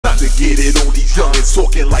to get it on these youngins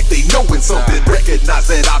talking like they knowin' something. Recognize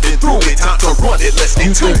that I've been through it. Time to run it, let's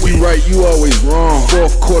get to it. You right, you always wrong.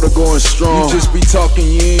 Fourth quarter going strong. You just be talking,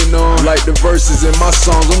 you ain't on. Like the verses in my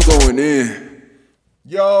songs, I'm going in.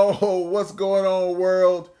 Yo, what's going on,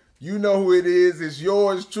 world? You know who it is. It's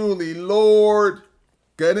yours truly, Lord.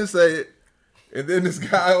 Go ahead and say it. And then this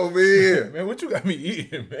guy over here. Man, what you got me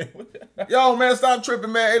eating, man? Yo, man, stop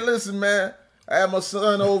tripping, man. Hey, listen, man. I had my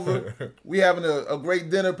son over. We having a great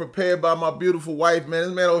dinner prepared by my beautiful wife, man.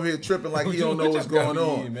 This man over here tripping like he don't know what's going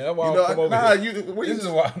on. Eating, man. That's why I come over here. This is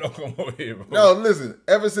why I don't come over here, bro. No, listen.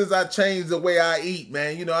 Ever since I changed the way I eat,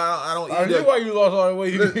 man, you know, I don't eat. I know why you lost all the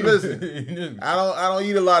weight. Listen, I don't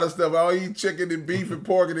eat a lot of stuff. I don't eat chicken and beef and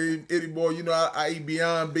pork anymore. You know, I eat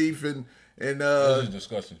Beyond Beef and this is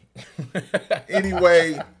disgusting.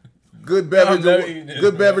 Anyway, good beverage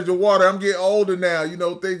of water. I'm getting older now. You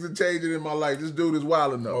know, things are changing in my life. This dude is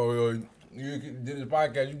wild enough. Oh, you did this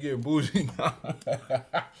podcast, you get bougie now.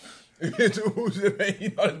 You get too bougie, man. You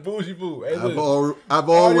know it's bougie food. Hey, I've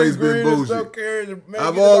always been bougie.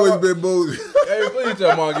 I've always been bougie. Hey, please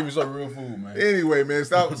tell mom give me some real food, man. Anyway, man,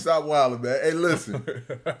 stop wilding, man. Hey, listen,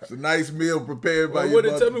 it's a nice meal prepared by your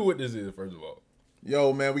mother. Tell me what this is, first of all.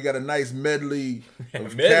 Yo, man, we got a nice medley.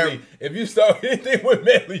 Medley. If you start anything with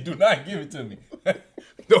medley, do not give it to me.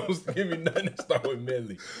 Don't give me nothing that start with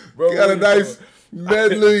medley, bro. We got a nice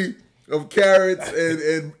medley of carrots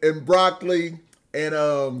and broccoli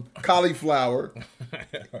and cauliflower.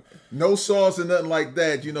 No sauce and nothing like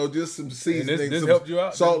that. You know, just some seasoning. This some helped you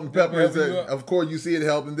out? Salt and pepper. Of course, you see it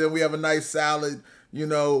help. And then we have a nice salad. You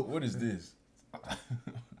know. What is this?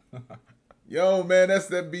 Yo, man, that's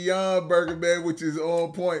that Beyond Burger, man, which is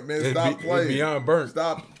on point, man. Stop playing. It's Beyond Burnt.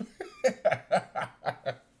 Stop.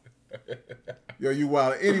 Yo, you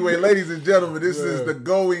wild. Anyway, ladies and gentlemen, this is the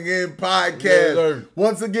Going In podcast.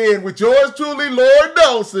 Once again, with yours truly, Lord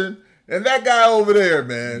Dawson, and that guy over there,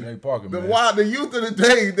 man. They parking, the youth of the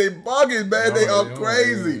day, they bugging, man. They are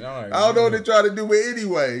crazy. I don't know what they're trying to do, but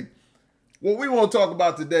anyway, what we want to talk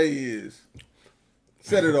about today is...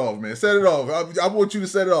 Set it off, man. Set it off. I want you to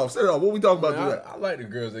set it off. Set it off. What we talking about today? I like the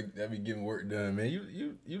girls that be getting work done, man.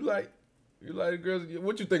 You like the girls.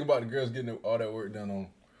 What you think about the girls getting all that work done on?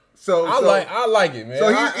 I like it, man. So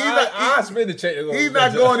I spend the check. He's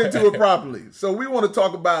not going into it properly. So we want to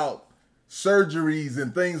talk about surgeries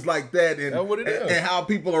and things like that, and that's what it is. And how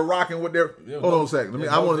people are rocking with their. Hold on a second. Let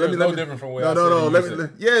me. Different from where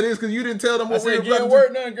Yeah, it is because you didn't tell them what we were getting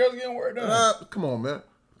work done. Girls getting work done. Come on, man.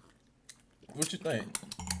 What you think?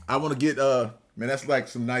 I want to get man, that's like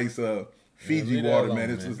some nice Fiji water, man.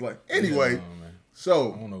 It's just like anyway.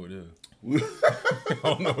 So I don't know what it is. I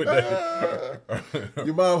don't know what that is.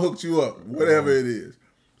 Your mom hooked you up, whatever it is.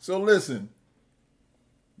 So listen,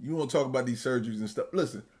 you want to talk about these surgeries and stuff.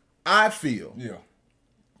 Listen, I feel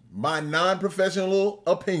my non-professional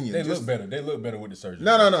opinion. They look better. They look better with the surgery.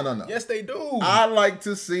 No. Yes, they do. I like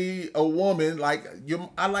to see a woman like you.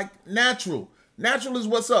 I like natural. Natural is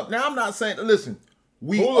what's up. Now I'm not saying. Listen,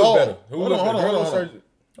 we all. Better? Hold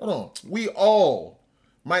on. We all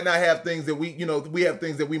might not have things that we have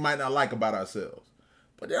things that we might not like about ourselves.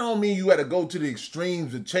 But that don't mean you got to go to the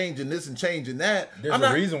extremes of changing this and changing that. There's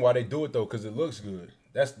a reason why they do it though, because it looks good.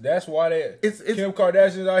 That's why Kim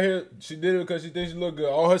Kardashian's out here. She did it because she thinks she look good.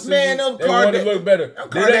 All her sisters, they want to look better.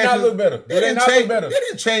 Did they not look better? They didn't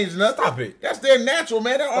change nothing. Stop it. That's their natural,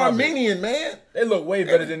 man. They're Armenian, man. They look way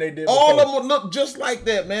better than they did before. All of them look just like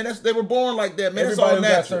that, man. They were born like that, man. Everybody who got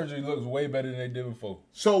natural. surgery looks way better than they did before.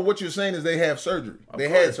 So what you're saying is they have surgery. They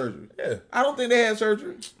had surgery. Yeah. I don't think they had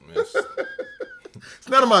surgery. It's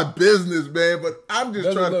none of my business, man, but I'm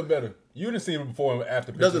just trying to look better. You didn't see it before and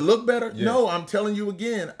after pictures. Does it look better? Yes. No, I'm telling you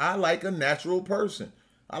again, I like a natural person.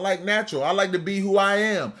 I like natural. I like to be who I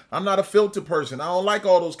am. I'm not a filter person. I don't like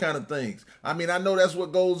all those kind of things. I mean, I know that's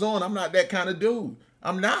what goes on. I'm not that kind of dude.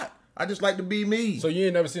 I'm not. I just like to be me. So you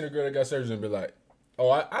ain't never seen a girl that got surgery and be like, oh,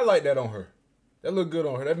 I like that on her. That looked good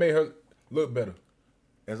on her. That made her look better.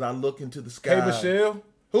 As I look into the sky. K. Michelle?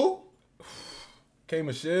 Who? K.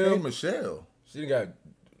 Michelle? K. Michelle. She got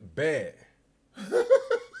bad.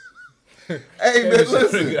 Hey, man,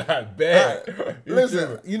 listen. Got bad.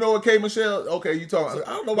 Listen, you know what K. Michelle? Okay, you talking.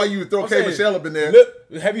 I don't know why you would throw K. Michelle up in there.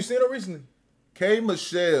 Look, have you seen her recently? K.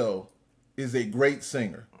 Michelle is a great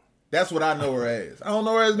singer. That's what I know her as. I don't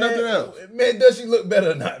know her as nothing else. Man, does she look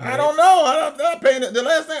better or not, man? I don't know. I'm not paying it. The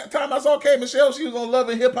last time I saw K. Michelle, she was on Love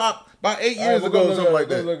and Hip Hop about 8 years ago or something like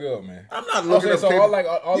that. Look up, man. I'm not looking up. So all like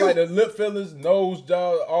the lip fillers, nose,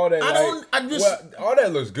 jaw, all that. All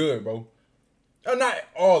that looks good, bro. Not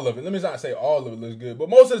all of it. Let me not say all of it looks good, but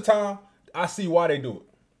most of the time, I see why they do it.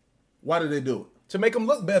 Why do they do it? To make them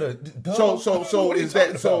look better. So is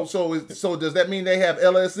that so does that mean they have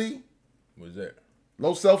LSE? What's that?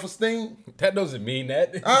 Low self-esteem? That doesn't mean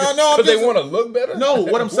that. No, because they want to look better. No,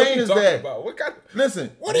 what I'm saying is that. About? What kind of,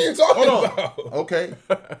 listen, what are you talking about? Okay,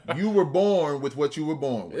 you were born with what you were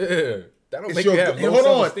born with. Yeah, that don't make you have low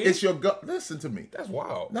self-esteem. It's your gut. Listen to me. That's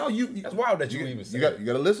wild. No, that's wild that you even say. You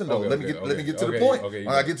got to listen though. Let me get to the point. Okay,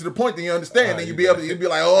 when I get to the point, then you understand. Then you'll be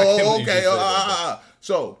like, oh, okay.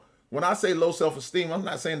 So when I say low self-esteem, I'm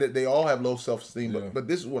not saying that they all have low self-esteem, but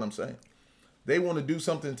this is what I'm saying. They want to do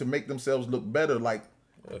something to make themselves look better, like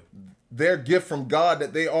their gift from God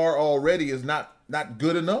that they are already is not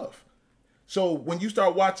good enough. So when you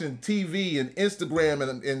start watching TV and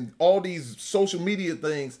Instagram and all these social media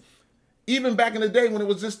things, even back in the day when it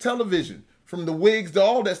was just television, from the wigs to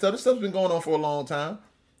all that stuff, this stuff's been going on for a long time,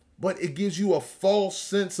 but it gives you a false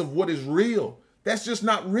sense of what is real. That's just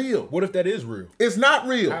not real. What if that is real? It's not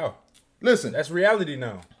real. How? Listen. That's reality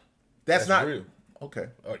now. That's not real. Okay.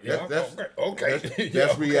 Yeah, okay.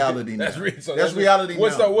 That's reality now. That's reality now.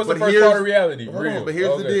 What's the first part of reality? Real. But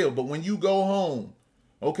here's the deal. But when you go home,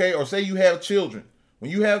 okay, or say you have children.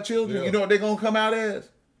 When you have children, you know what they're going to come out as?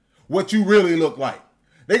 What you really look like.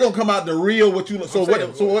 They're going to come out the real what you look. So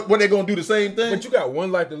what they going to do the same thing? But you got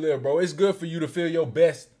one life to live, bro. It's good for you to feel your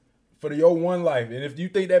best for your one life. And if you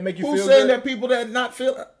think that make you feel good. Who's saying that people that not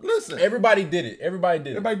feel? Listen. Everybody did it. Everybody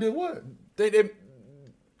did what?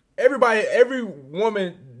 Every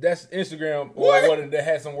woman that's Instagram or whatever that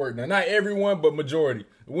had some work done. Not everyone, but majority.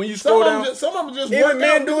 When you scroll down, some of them just even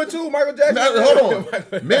men do it too. Michael Jackson. Hold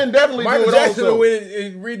on, men definitely do it also. Michael Jackson went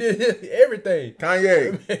and redid everything.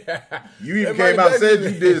 Kanye, you even came out and said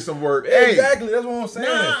you did some work. Exactly, that's what I'm saying.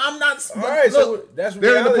 Nah, I'm not. All right, so that's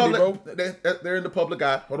reality, bro. They're in the public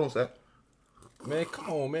eye. Hold on a sec. Man, come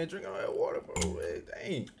on, man, drink all that water, bro.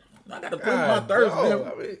 Dang. I gotta quench my thirst, man.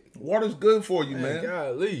 I mean, water's good for you, man.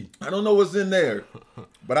 Golly. I don't know what's in there,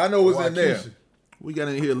 but I know what's in there. We got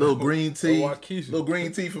in here a little green tea. Little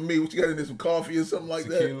green tea for me. What you got in there? Some coffee or something like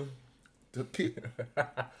that? Tequila.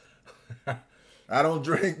 I don't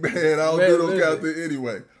drink, man. I don't do those kind of things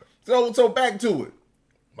anyway. So back to it.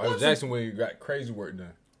 Michael Jackson when you got crazy work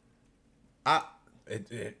done.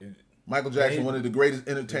 Michael Jackson, one of the greatest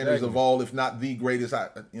entertainers of all, if not the greatest.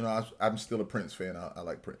 I'm still a Prince fan. I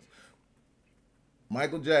like Prince.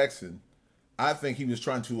 Michael Jackson, I think he was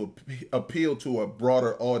trying to appeal to a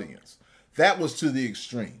broader audience. That was to the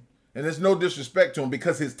extreme. And there's no disrespect to him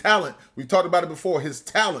because his talent, we've talked about it before, his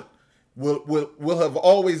talent will have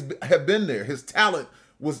always have been there. His talent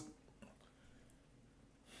was.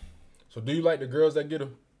 So do you like the girls that get a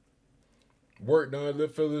work done,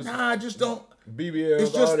 lip fillers? Nah, I just don't. BBL,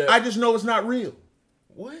 it's just, all that. I just know it's not real.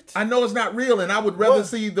 What? I know it's not real, and I would rather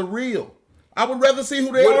see the real. I would rather see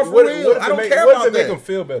who they are for real. I don't care about that. What if it make them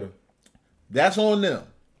feel better? That's on them.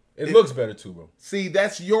 It looks better too, bro. See,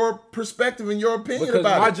 that's your perspective and your opinion because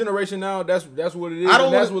about it. My generation now, that's what it is.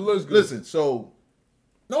 That's what looks good. Listen, so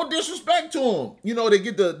no disrespect to them. You know, they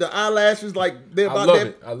get the eyelashes like they're about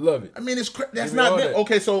that. I love it. I mean, it's that's not them.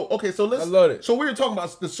 Okay, so let's. I love it. So we were talking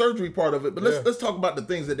about the surgery part of it, but let's talk about the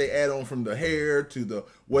things that they add on from the hair to the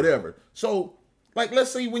whatever. So, like,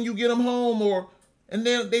 let's say when you get them home, and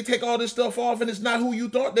then they take all this stuff off, and it's not who you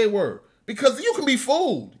thought they were. Because you can be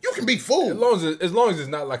fooled. You can be fooled. As long as it's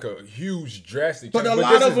not like a huge drastic change. But a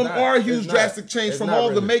lot of them are huge drastic change from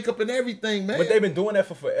all the makeup and everything, man. But they've been doing that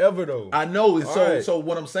for forever, though. I know. So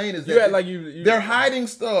what I'm saying is that they're hiding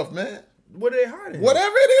stuff, man. What are they hiding?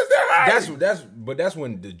 Whatever it is, they're hiding. But that's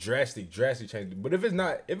when the drastic change. But if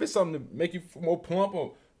it's something to make you more plump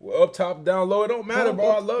or up top, down low, it don't matter,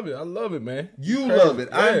 bro. I love it, man. You love it.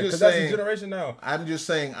 I'm just saying. That's the generation now. I'm just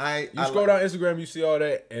saying. You scroll down Instagram, you see all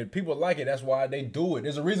that, and people like it. That's why they do it.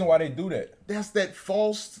 There's a reason why they do that. That's that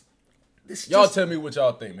false. Y'all tell me what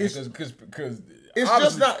y'all think, man. Because it's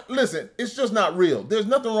just not. Listen, it's just not real. There's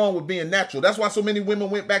nothing wrong with being natural. That's why so many women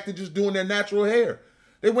went back to just doing their natural hair.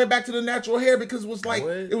 They went back to the natural hair because it was like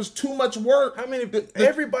it was too much work. How many?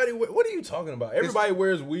 Everybody. What are you talking about? Everybody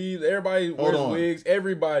wears weaves. Everybody wears wigs.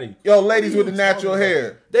 Everybody. Yo, ladies with the natural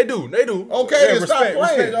hair. They do. Okay, then stop playing.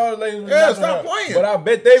 Respect all the ladies with stop playing. But I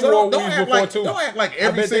bet they wore weaves before too. Don't act like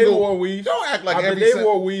every single. They wore weaves. Don't act like every. I bet they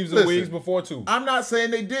wore weaves and wigs before too. I'm not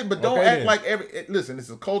saying they did, but don't act like every. Listen,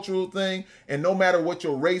 it's a cultural thing, and no matter what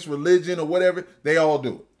your race, religion, or whatever, they all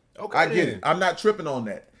do it. Okay, I get it. I'm not tripping on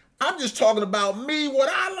that. I'm just talking about me, what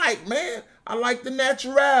I like, man. I like the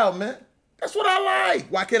natural, man. That's what I like.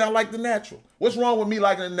 Why can't I like the natural? What's wrong with me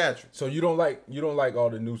liking the natural? So you don't like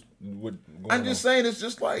all the new. I'm just saying it's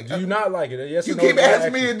just like. Do you not like it? Yes or no? You keep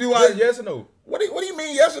asking me, do I? Yes or no? What do you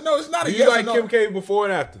mean yes or no? It's not a yes or no. Do you like Kim K before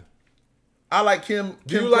and after? I like Kim.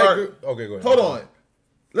 Do you Clark. like? Okay, go ahead. Hold on.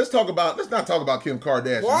 Let's not talk about Kim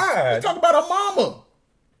Kardashian. Why? Let's talk about her mama.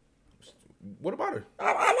 What about her?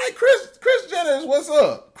 I like Kris Jenner. What's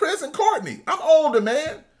up? Kris and Kourtney. I'm older,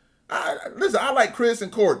 man. Listen, I like Kris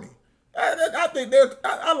and Kourtney. I think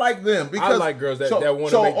I like them because I like girls that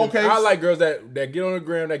want to make them, okay. I like girls that get on the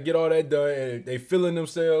gram, that get all that done, and they feeling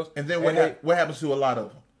themselves. And then what happens to a lot of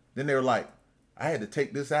them? Then they're like, I had to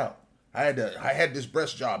take this out. I had this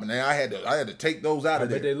breast job, and then I had to take those out of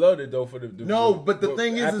there. But they loved it though for the but the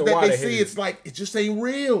thing is that they see it's like it just ain't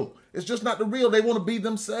real. It's just not the real. They want to be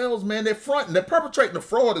themselves, man. They're fronting. They're perpetrating the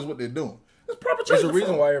fraud is what they're doing. It's perpetrating. There's a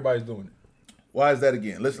reason why everybody's doing it. Why is that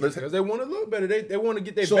again? Let's because they want to look better. They want to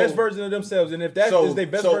get their best version of themselves, and if that is their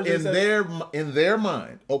best version of themselves, in their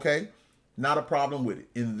mind, okay, not a problem with it.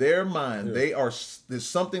 In their mind, there's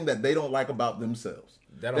something that they don't like about themselves.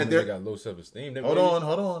 That don't mean they got low self-esteem. Hold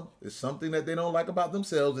on. It's something that they don't like about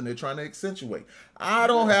themselves, and they're trying to accentuate. I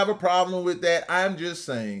don't have a problem with that. I'm just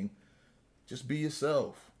saying, just be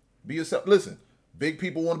yourself. Be yourself. Listen. Big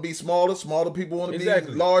people want to be smaller. Smaller people want to be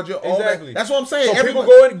larger. All that. That's what I'm saying. So people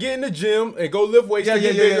go and get in the gym and go lift weights.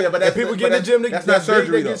 But people get in the gym. That's not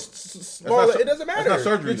surgery, though. Smaller. It doesn't matter. That's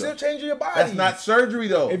not surgery. You're still changing your body. That's not surgery,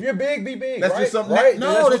 though. If you're big, be big. That's just something. Right?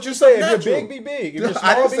 No, that's just something natural. If you're big, be big. If you're small,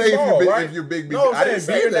 I didn't say if you're big, be big. No, I didn't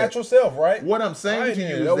say be your that. natural self, right? What I'm saying to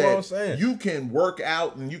you is that you can work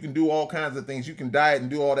out and you can do all kinds of things. You can diet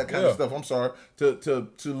and do all that kind of stuff. I'm sorry, to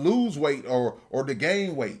lose weight or to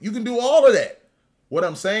gain weight. You can do all of that. What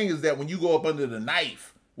I'm saying is that when you go up under the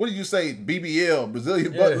knife, what did you say? BBL,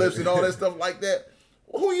 Brazilian butt lifts, and all that stuff like that.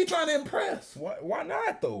 Who are you trying to impress? Why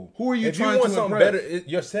not though? Who are you trying to impress? If you want something better,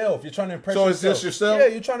 yourself. You're trying to impress yourself. So it's just yourself? Yeah,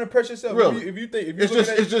 you're trying to impress yourself. Really?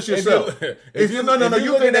 It's just yourself. If you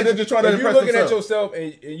think that they're just trying to impress themselves. If you're looking at yourself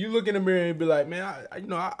and you look in the mirror and be like, man,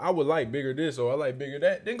 I would like bigger this or I like bigger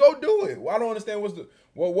that, then go do it. Well, I don't understand what's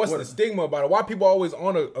the stigma about it. Why people always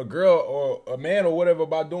on a girl or a man or whatever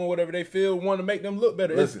about doing whatever they feel, want to make them look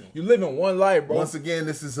better. Listen, you live in one life, bro. Once again,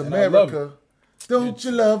 this is America. Don't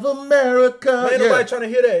you love America? Ain't nobody trying to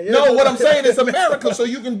hear that. Yeah. No, what I'm saying is America, so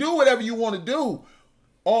you can do whatever you want to do.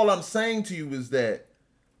 All I'm saying to you is that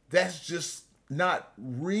that's just not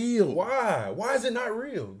real. Why? Why is it not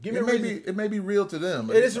real? Give me a reason. It may be real to them.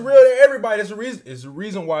 It is real to everybody. It's a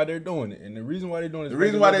reason why they're doing it, and the reason why they're doing it. The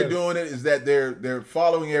reason why they're doing it is that they're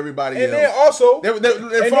following everybody else. And then also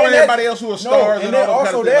they're following everybody else who are stars and all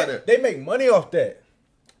also that kind of thing like that. They make money off that.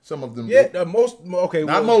 Some of them, yeah, the most. Okay,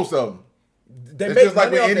 not most of them. They make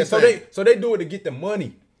money off that, so they do it to get the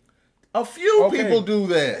money. A few people do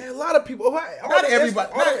that. Man, a lot of people. Not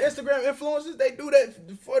everybody. All the Instagram influencers, they do that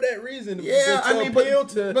for that reason. Yeah, to appeal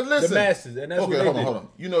to the masses, and that's what they do. Hold on.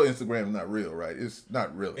 You know Instagram is not real, right? It's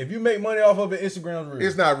not real. If you make money off of it, Instagram's real.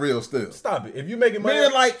 It's not real still. Stop it. If you making money,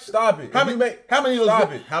 stop it. How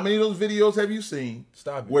many of those videos have you seen?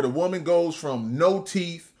 Stop it. Where the woman goes from no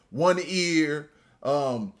teeth, one ear,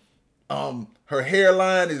 her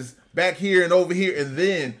hairline is back here and over here, and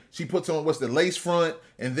then she puts on the lace front,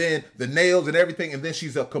 and then the nails and everything, and then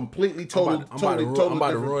she's a completely totally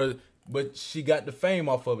different. But she got the fame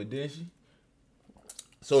off of it, didn't she?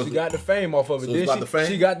 So she got the fame off of it, didn't she? The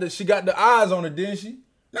fame? She got the eyes on it, didn't she?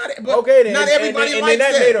 Not everybody and then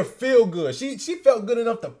that made her feel good. She felt good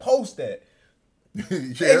enough to post that. Yeah.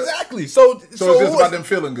 Exactly. So it's just about them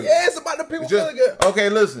feeling good. Yeah, it's about the people feeling good. Okay,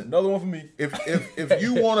 listen. Another one for me. If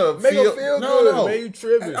you want to make them feel good, man, you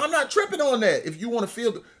tripping. I'm not tripping on that. If you want to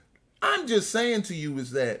feel good, I'm just saying to you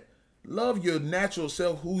is that love your natural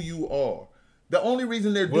self, who you are. The only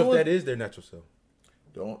reason they're doing what if that is their natural self?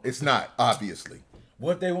 It's not, obviously.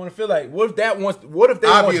 What if they want to feel like? What if they want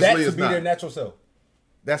that to be their natural self?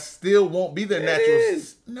 That still won't be their natural. It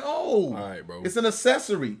is. No. All right, bro. It's an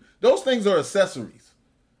accessory. Those things are accessories.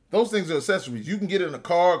 You can get in a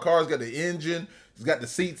car. A car's got the engine. It's got the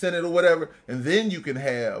seats in it or whatever. And then you can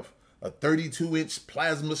have a 32-inch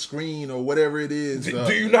plasma screen or whatever it is.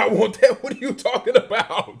 Do you not want that? What are you talking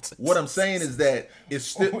about? What I'm saying is that it's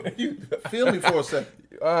still... Feel me for a second.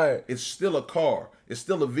 All right. It's still a car. It's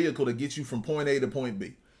still a vehicle to get you from point A to point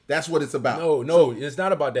B. That's what it's about. No, it's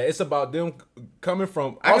not about that. It's about them coming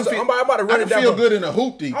from... I'm about to run it down. I can feel good in a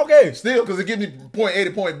hoopty. Okay. Still, because it gives me point A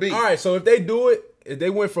to point B. All right, so if they do it, if they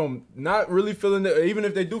went from not really feeling it, even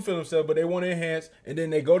if they do feel themselves, but they want to enhance, and then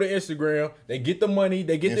they go to Instagram, they get the money,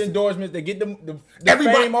 they get the endorsements, they get the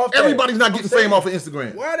fame off. Everybody's not getting fame off of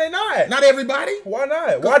Instagram. Why are they not? Not everybody. Why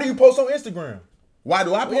not? Why do you post on Instagram? Why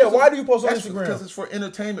do I post? Yeah, why do you post on Instagram? Because it's for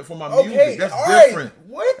entertainment, for my music. That's different.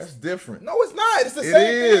 What? That's different. No, it's not. It's the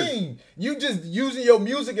same thing. You just using your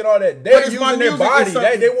music and all that. They're using their body.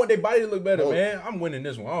 They want their body to look better, man. I'm winning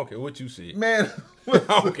this one. I don't care what you see. Man. I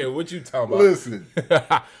don't care what you talking about. Listen.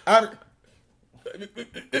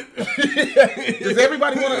 Does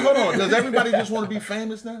everybody want to hold on? Does everybody just want to be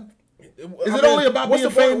famous now? Is it only about being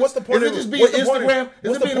famous? What's the point? Is it just being Instagram?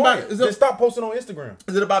 Is it being about? Then stop posting on Instagram.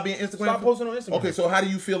 Is it about being Instagram? Stop posting on Instagram. Okay, so how do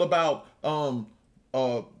you feel about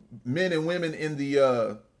men and women in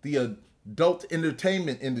the adult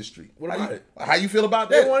entertainment industry? What about it? How you feel about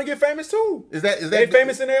that? They want to get famous too. Is that they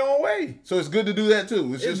famous in their own way? So it's good to do that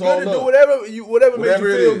too. It's just good all to love. do whatever makes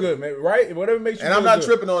you feel good, man. Right? Whatever makes you. And feel I'm not good.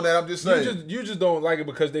 tripping on that. I'm just saying. You just don't like it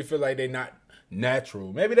because they feel like they're not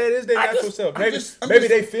natural. Maybe that is their natural self. I'm Maybe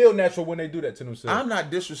they feel natural when they do that to themselves. I'm not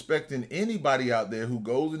disrespecting anybody out there who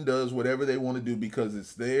goes and does whatever they want to do because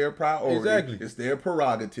it's their priority. Exactly. It's their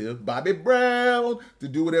prerogative, Bobby Brown, to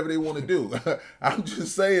do whatever they want to do. I'm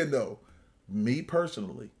just saying though, me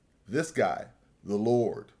personally, this guy, the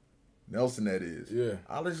Lord, Nelson that is. Yeah.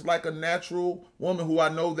 I just like a natural woman who I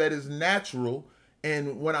know that is natural,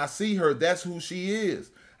 and when I see her, that's who she is.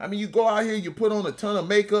 I mean, you go out here, you put on a ton of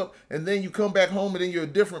makeup, and then you come back home, and then you're a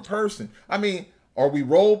different person. I mean, are we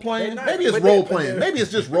role playing? Maybe it's role playing. Maybe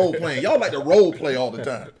it's just role playing. Y'all like to role play all the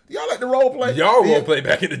time. Y'all like to role play. Y'all role play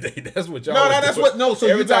back in the day. That's what y'all. No, that's what. No, so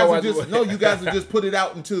you guys are just no. You guys are just put it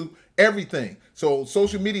out into everything. So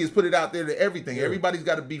social media has put it out there to everything. Yeah. Everybody's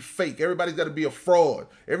got to be fake. Everybody's got to be a fraud.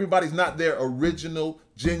 Everybody's not their original,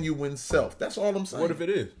 genuine self. That's all I'm saying. What if it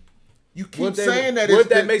is? You keep saying that. What if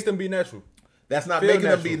that makes them be natural? That's not making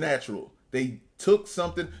them be natural. They took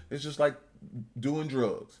something. It's just like doing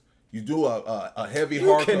drugs. You do a heavy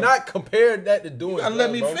hardcore. You cannot compare that to doing drugs.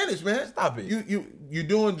 Let me finish, man. Stop it. You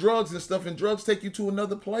doing drugs and stuff, and drugs take you to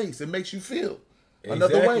another place. It makes you feel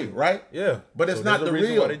another way, right? Yeah. But it's not the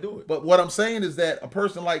real. Why they do it. But what I'm saying is that a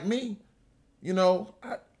person like me, you know,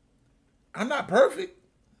 I'm not perfect,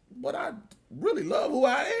 but I really love who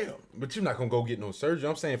I am. But you're not gonna go get no surgery.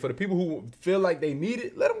 I'm saying for the people who feel like they need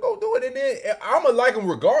it, let them go do it. And then I'ma like them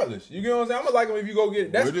regardless. You get what I'm saying? I'ma like them if you go get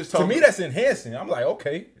it. That's to me. That's enhancing. I'm like,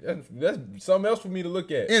 okay, that's something else for me to look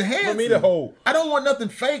at. Enhancing. For me to hold. I don't want nothing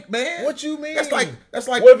fake, man. What you mean? That's like.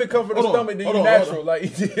 What if it come from the stomach? Then you natural, like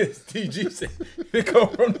TG said. If it come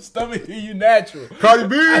from the stomach, then you natural. Cardi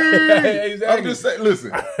B. Exactly. I'm just saying.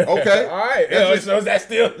 Listen. Okay. All right. So is that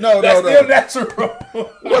still still natural?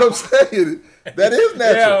 What I'm saying is. That is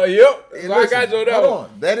natural. Yeah, yep. Hey, listen, I got you hold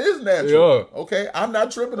on. That is natural. Yeah. Okay, I'm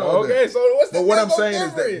not tripping on that. Okay, so what's the But what I'm saying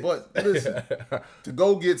difference? is that, but listen, to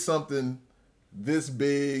go get something this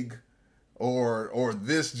big or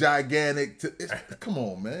this gigantic, come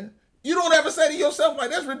on, man. You don't ever say to yourself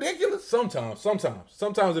like that's ridiculous. Sometimes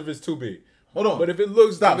if it's too big. Hold on. But if it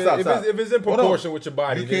looks, stop. If it's in proportion with your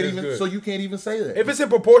body, you can't then even. good. So you can't even say that. If it's in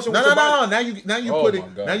proportion with your body,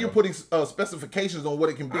 Now you're putting specifications on what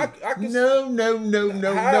it can be.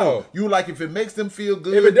 No. You like if it makes them feel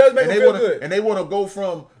good. If it does make them feel good, and they want to go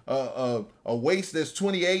from a waist that's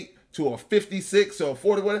 28 to a 56 or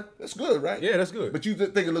 40, whatever. That's good, right? Yeah, that's good. But you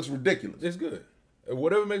think it looks ridiculous. It's good.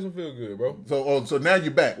 Whatever makes them feel good, bro. So now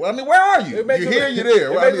you're back. Well, I mean, where are you? You're here, you're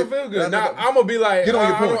there. It makes them feel good. Now I'm gonna be like, get on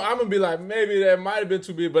your point. I'm gonna be like, maybe that might have been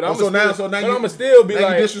too big, but I'm gonna still be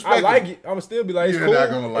like, I like it. I'm gonna still be like, you're cool. not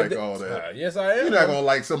gonna like all that. Yes, I am. You're not gonna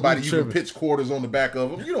like somebody you can pitch quarters on the back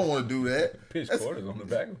of them. You don't want to do that. Pitch quarters on the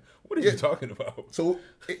back. What are you talking about? So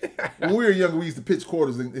when we were younger, we used to pitch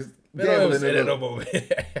quarters and gambling.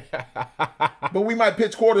 But we might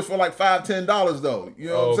pitch quarters for like $5, $10 though. You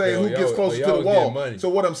know what I'm saying? Who gets closer to the wall? So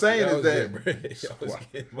what I'm saying is that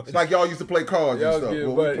it's like y'all used to play cards and stuff.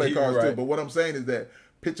 Well, we play cards too. But what I'm saying is that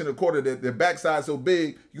pitching a quarter, that their backside so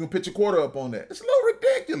big, you can pitch a quarter up on that. It's a little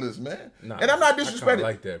ridiculous, man. And I'm not disrespecting. I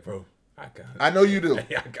like that, bro. I know you do.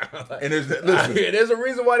 And there's a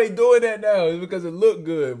reason why they doing that now. It's because it look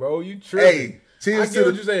good, bro. You tripping. Hey, cheers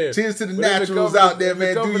to the naturals out there,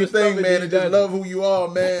 man. Do your thing, man, and just love who you are,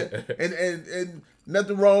 man. and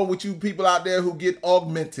nothing wrong with you people out there who get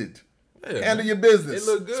augmented. Yeah, handle your business.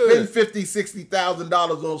 It look good. Spend $50,000,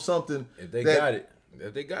 $60,000 on something. If they got it,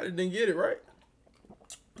 then get it right.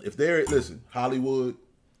 If they're Hollywood.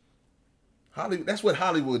 That's what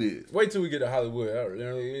Hollywood is. Wait till we get to Hollywood.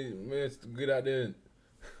 Let's get out there.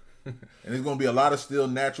 And there's going to be a lot of still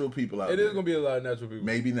natural people out there. It is going to be a lot of natural people.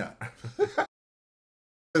 Maybe not.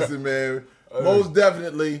 Listen, man. Most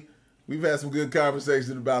definitely, we've had some good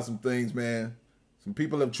conversations about some things, man. Some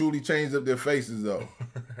people have truly changed up their faces, though.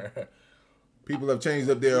 People have changed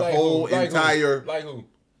up their whole entire... Like who?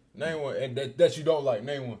 Name one, and that you don't like.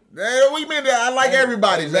 Name one. What you mean? I like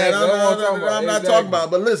everybody, man. I'm not talking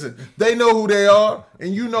about. But listen, they know who they are,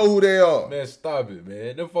 and you know who they are. Man, stop it,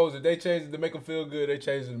 man. Them folks, if they change it to make them feel good, they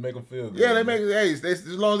change it to make them feel good. Yeah, they make it. Hey, as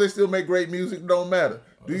long as they still make great music, it don't matter.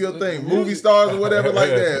 Do your thing. Movie stars or whatever like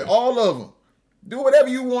that. All of them. Do whatever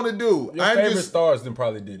you want to do. Your favorite stars then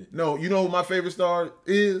probably did it. No, you know who my favorite star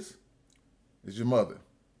is? It's your mother.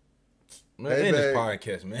 Man, hey, this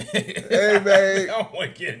podcast, man. Hey, babe. I don't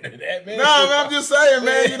want to get into that, man. No, I'm just saying,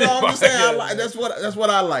 man. You know, I'm just saying. I like that's what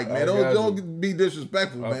I like, man. Don't be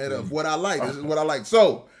disrespectful, man. Of what I like. This is what I like.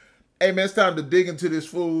 So, hey, man, it's time to dig into this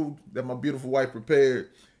food that my beautiful wife prepared.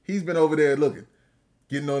 He's been over there looking,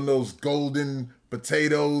 getting on those golden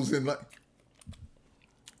potatoes and like.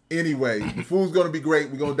 Anyway, the food's gonna be great.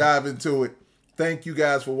 We're gonna dive into it. Thank you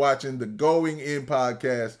guys for watching the Going In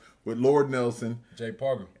podcast with Lord Nelson, Jay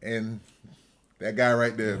Parker, and that guy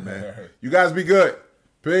right there, man. You guys be good.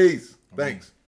 Peace. Thanks.